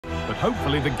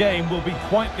hopefully the game will be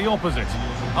quite the opposite.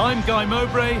 I'm Guy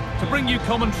Mowbray to bring you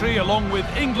commentary along with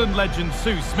England legend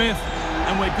Sue Smith,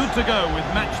 and we're good to go with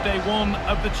match day 1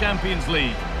 of the Champions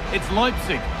League. It's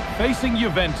Leipzig facing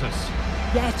Juventus.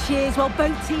 Yeah, cheers. Well,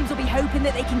 both teams will be hoping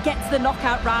that they can get to the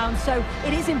knockout round, so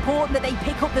it is important that they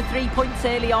pick up the 3 points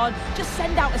early on. Just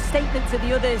send out a statement to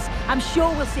the others. I'm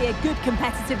sure we'll see a good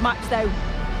competitive match, though.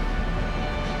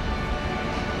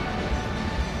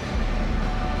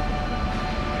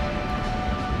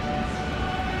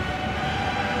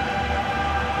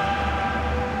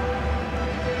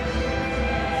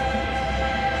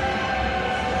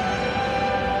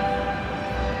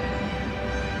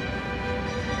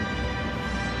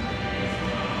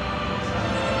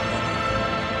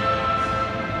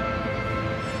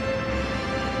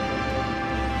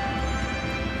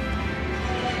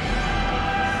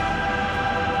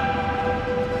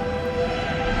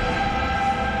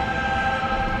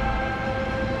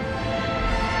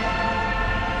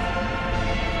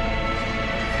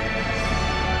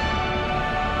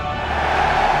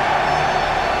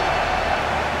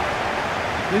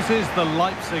 This is the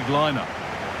Leipzig lineup.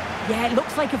 Yeah, it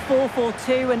looks like a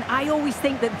 4-4-2, and I always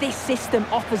think that this system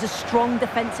offers a strong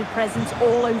defensive presence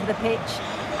all over the pitch.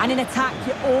 And in attack,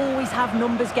 you always have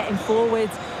numbers getting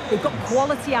forwards. They've got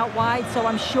quality out wide, so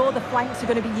I'm sure the flanks are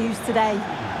going to be used today.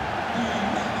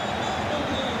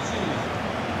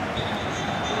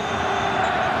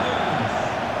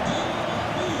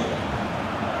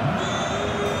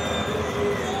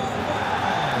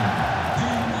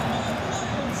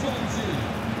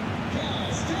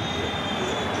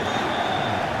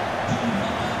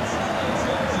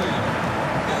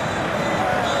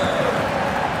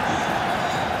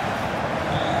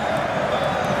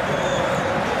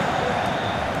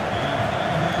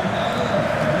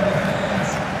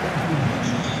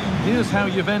 Here's how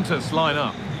Juventus line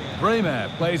up. Bremer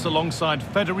plays alongside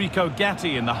Federico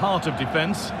Gatti in the heart of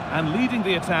defence, and leading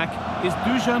the attack is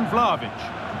Dusan Vlahovic.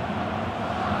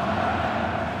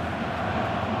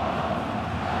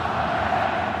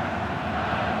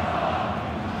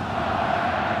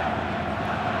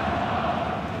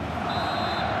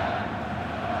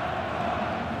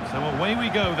 So away we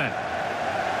go then.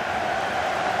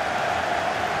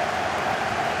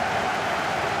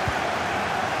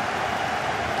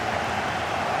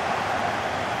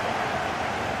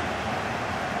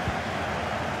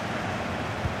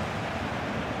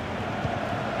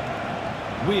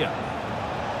 Weir.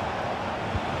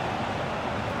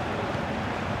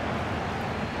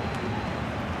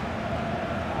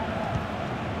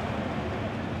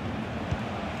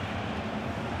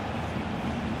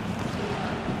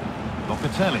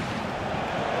 Locatelli.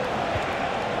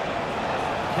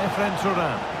 Kefren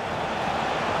Turan.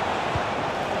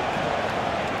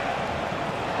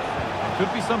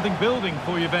 Could be something building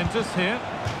for Juventus here.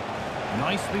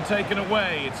 Nicely taken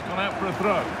away. It's gone out for a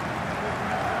throw.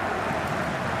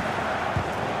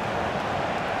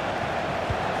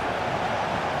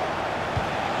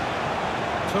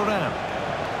 Turan.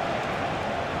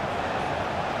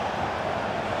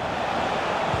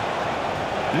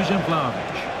 Dusan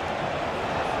Vlahovic.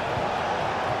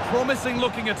 Promising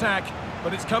looking attack,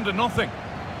 but it's come to nothing.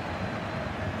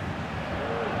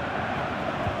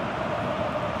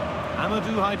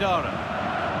 Amadou Haidara.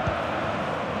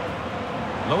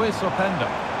 Luis Openda.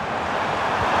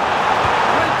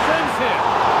 Great chance here.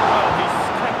 Well, he's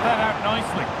kept that out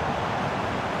nicely.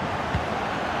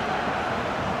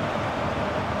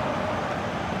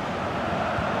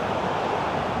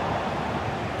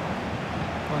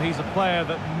 He's a player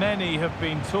that many have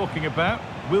been talking about.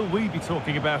 Will we be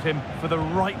talking about him for the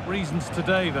right reasons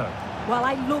today, though? Well,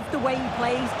 I love the way he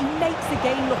plays. He makes the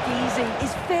game look easy.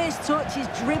 His first touch, his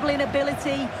dribbling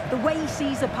ability, the way he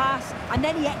sees a pass, and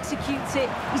then he executes it.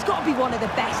 He's got to be one of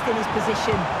the best in his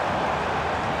position.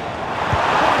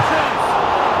 What a chance!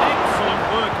 Excellent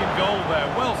work in goal there.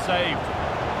 Well saved.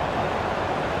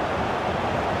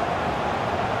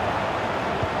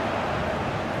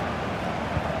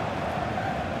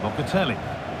 Locatelli.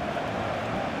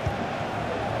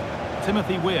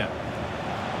 Timothy Weir.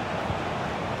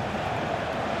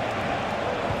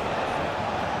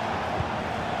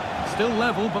 Still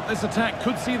level, but this attack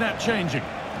could see that changing.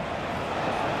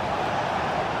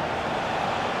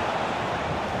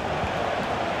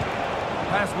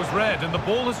 Pass was read and the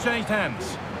ball has changed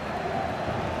hands.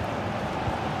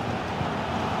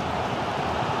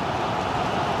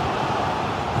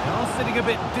 Sitting a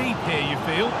bit deep here, you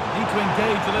feel. Need to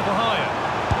engage a little higher.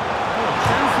 Oh,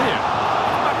 chance here.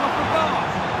 Back off the bar.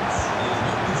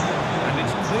 And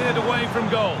it's cleared away from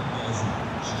goal.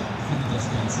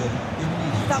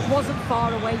 That wasn't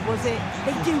far away, was it?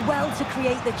 They do well to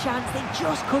create the chance. They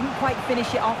just couldn't quite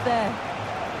finish it off there.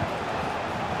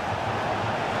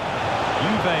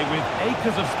 Juve with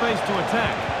acres of space to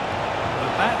attack.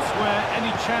 But that's where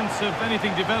any chance of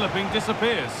anything developing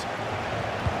disappears.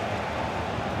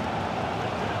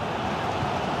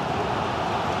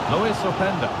 Luis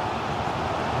Openda.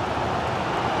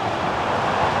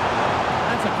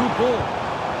 That's a good ball.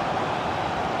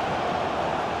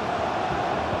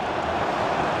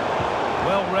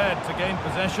 Well read to gain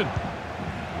possession.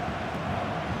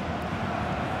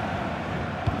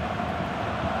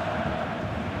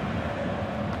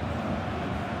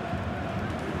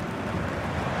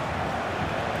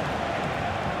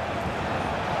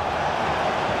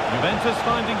 Juventus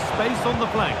finding space on the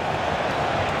flank.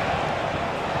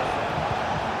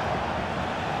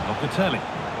 Locatelli.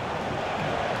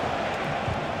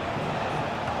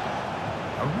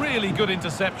 A really good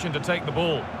interception to take the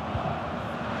ball.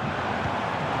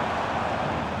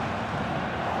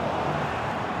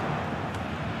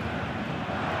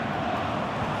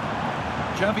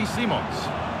 Xavi Simons.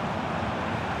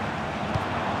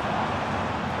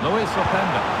 Luis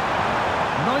Openda.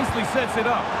 Nicely sets it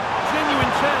up.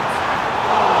 Genuine chance.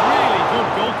 Oh, really good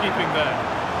goalkeeping there.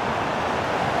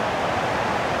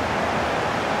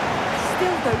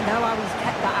 Still don't know how he's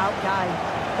kept that out, Guy.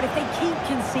 But if they keep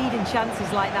conceding chances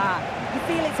like that, you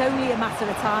feel it's only a matter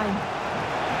of time.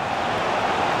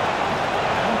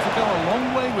 Want to go a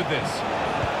long way with this.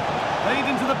 Played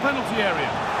into the penalty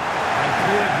area. And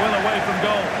cleared well away from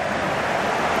goal.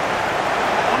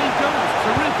 On he goes,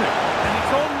 terrific. And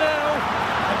it's on now.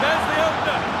 And there's the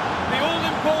opener. The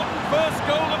all-important first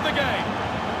goal of the game.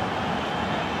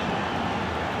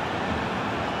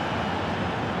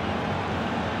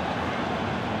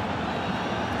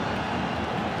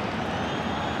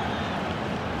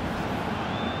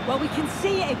 Well, we can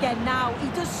see it again now. He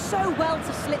does so well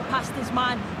to slip past his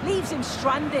man, leaves him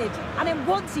stranded. And then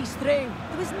once he's through,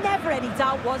 there was never any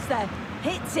doubt, was there?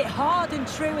 Hits it hard and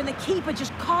true, and the keeper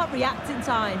just can't react in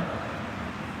time.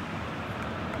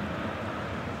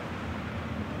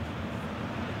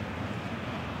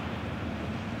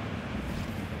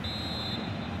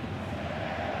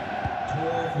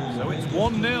 So it's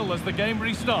 1-0 as the game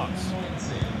restarts.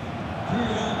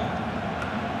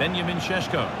 Benjamin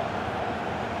Šeško.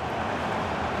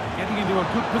 Getting into a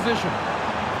good position.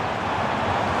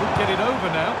 Could get it over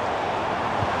now.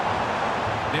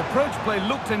 The approach play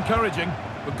looked encouraging,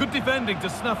 but good defending to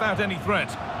snuff out any threat.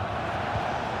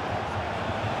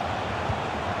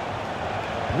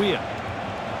 Weir.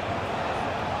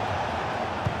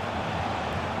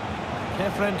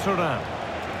 Kefren Turan.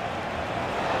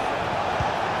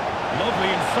 Lovely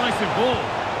incisive ball.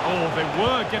 Oh, they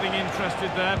were getting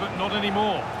interested there, but not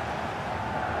anymore.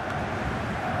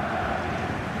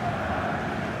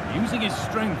 Using his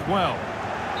strength well.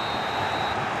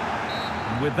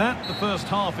 And with that, the first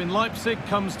half in Leipzig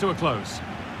comes to a close.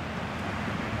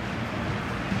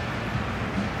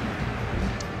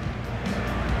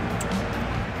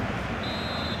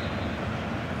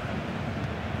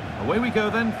 Away we go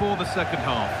then for the second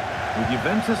half, with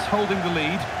Juventus holding the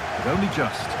lead, but only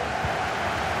just.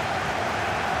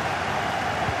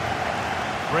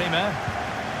 Bremer.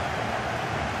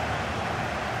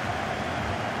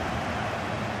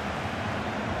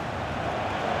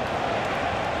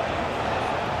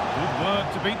 Good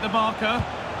work to beat the marker.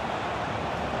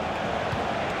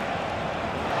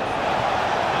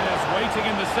 Players waiting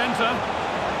in the centre.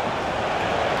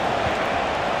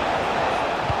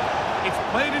 It's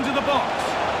played into the box.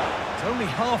 It's only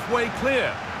halfway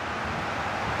clear.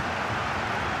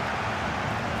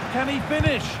 Can he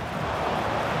finish?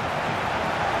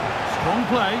 Strong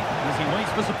play as he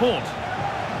waits for support.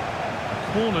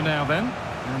 A corner now then,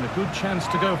 and a good chance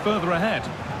to go further ahead.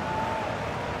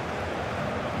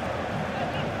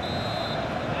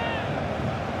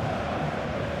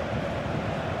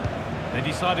 They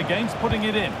decide against putting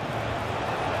it in.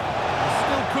 There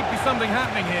still could be something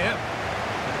happening here.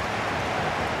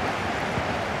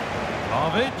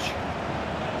 Pavic.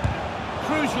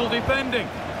 Crucial defending.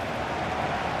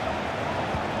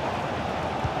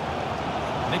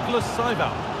 Nicholas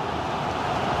Saiva.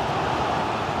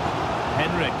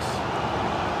 Henriks.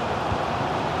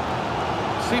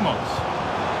 Simons.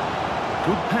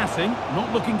 Good passing,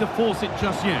 not looking to force it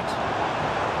just yet.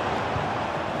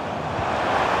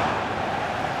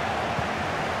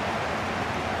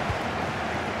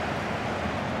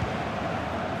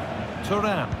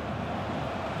 Turan.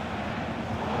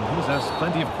 He's asked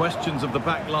plenty of questions of the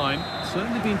back line.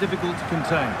 Certainly been difficult to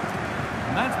contain.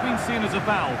 And that's been seen as a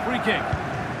foul. Free kick.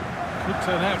 Could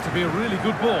turn out to be a really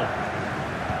good ball.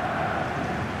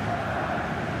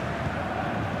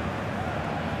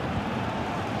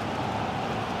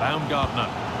 Baumgartner.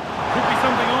 Could be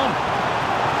something on.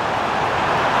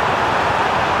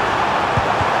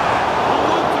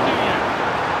 Forward to Neuer.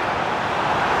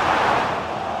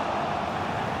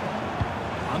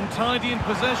 Untidy in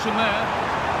possession there.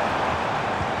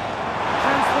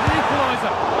 Chance for the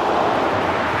equaliser.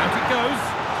 Out it goes.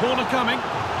 Corner coming.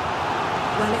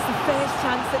 Well, it's the first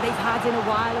chance that they've had in a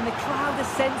while, and the crowd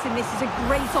are sensing this is a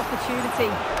great opportunity.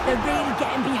 They're really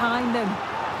getting behind them.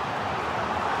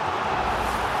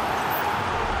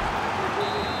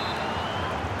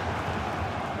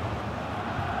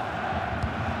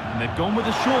 And they've gone with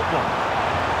a short one.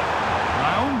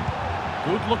 Brown.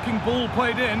 Good-looking ball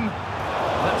played in.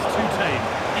 That's too tame.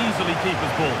 Easily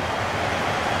keeper's ball.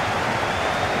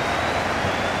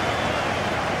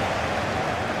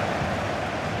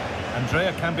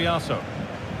 Andrea Cambiaso.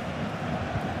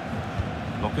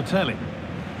 Locatelli.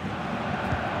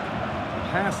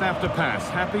 Pass after pass.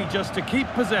 Happy just to keep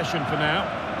possession for now.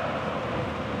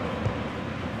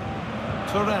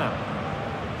 Thuram.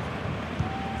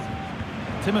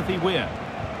 Timothy Weir.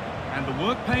 And the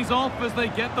work pays off as they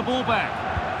get the ball back.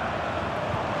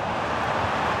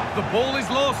 The ball is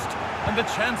lost, and the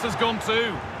chance has gone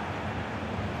too.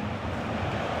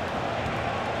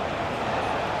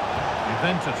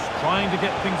 Juventus trying to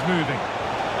get things moving.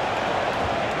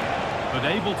 But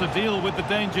able to deal with the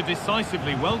danger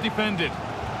decisively, well defended.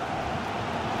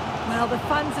 Well, the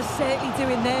fans are certainly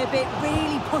doing their bit,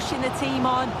 really pushing the team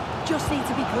on. Just need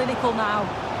to be clinical now.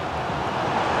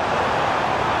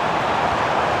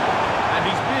 And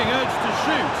he's being urged to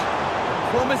shoot. A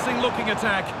promising looking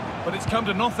attack, but it's come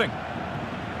to nothing.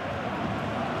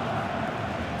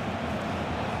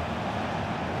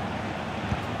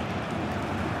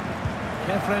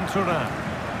 Kefren Turan.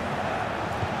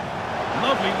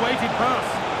 Lovely weighted pass.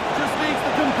 Just needs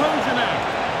the composure now.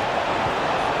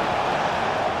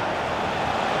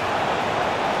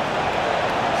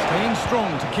 Staying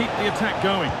strong to keep the attack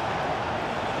going.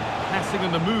 Passing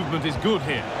and the movement is good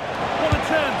here. What a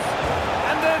chance!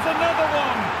 And there's another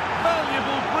one!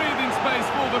 Valuable breathing space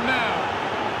for them now.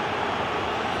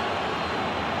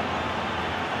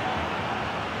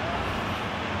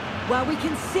 Well, we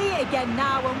can see it again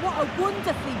now, and what a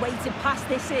wonderfully weighted pass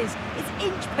this is. It's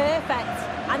inch perfect.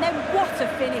 And then what a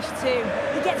finish too.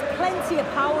 He gets plenty of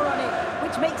power on it,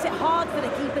 which makes it hard for the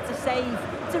keeper to save.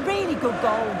 It's a really good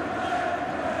goal.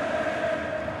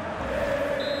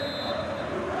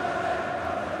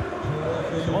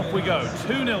 So off we go.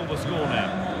 2-0 the score now.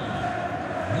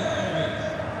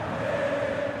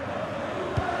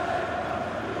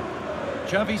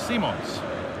 Xavi Simons.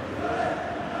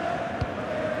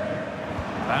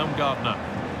 Baumgartner.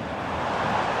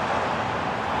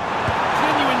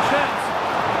 Genuine chance.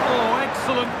 Oh,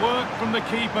 excellent work from the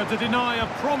keeper to deny a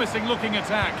promising looking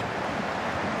attack.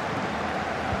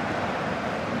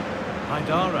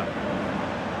 Haidara.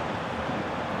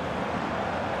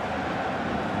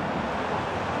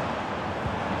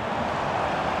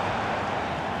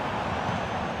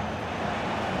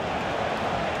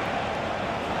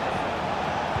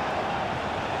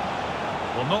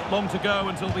 Well, not long to go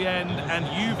until the end, and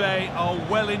Juve are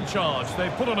well in charge.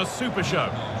 They've put on a super show.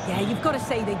 Yeah, you've got to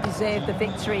say they deserve the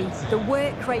victory. The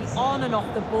work rate on and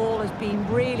off the ball has been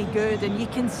really good, and you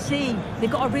can see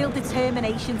they've got a real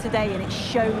determination today, and it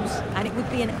shows, and it would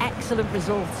be an excellent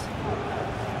result.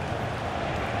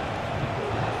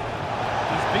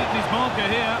 He's beaten his marker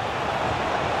here.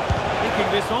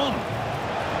 Picking this on.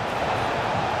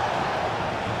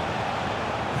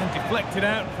 And deflected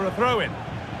out for a throw-in.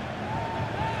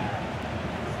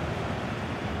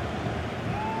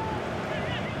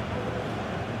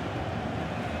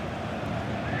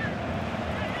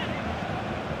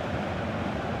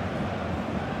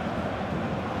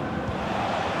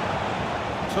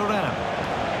 Thuram,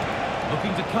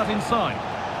 looking to cut inside.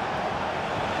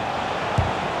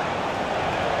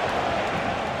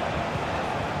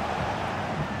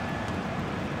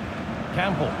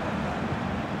 Campbell.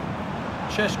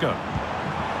 Šeško.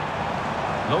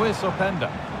 Luis Openda.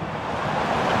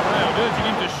 The crowd urging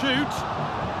him to shoot.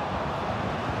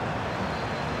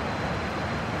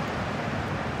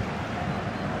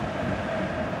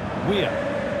 Weir.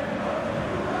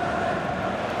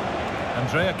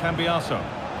 Andrea Cambiaso.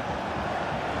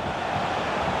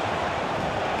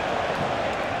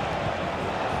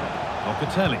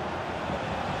 Locatelli.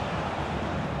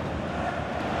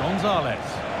 Gonzalez.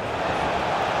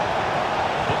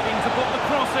 Looking to put the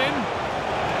cross in.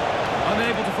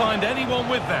 Unable to find anyone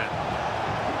with that.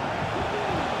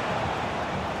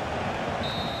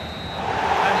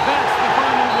 And that's the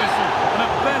final whistle. And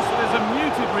at best there's a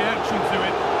muted reaction to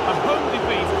it. A home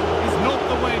defeat is not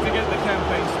the way to get the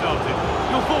campaign started.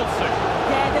 Your thoughts, Sue?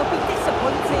 Yeah,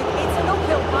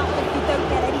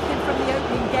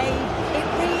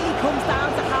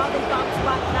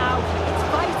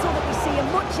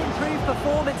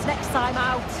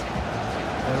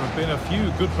 There have been a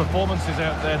few good performances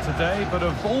out there today, but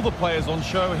of all the players on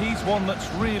show, he's one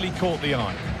that's really caught the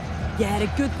eye. Yeah,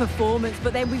 a good performance,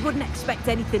 but then we wouldn't expect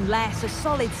anything less. A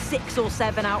solid 6 or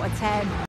 7 out of 10.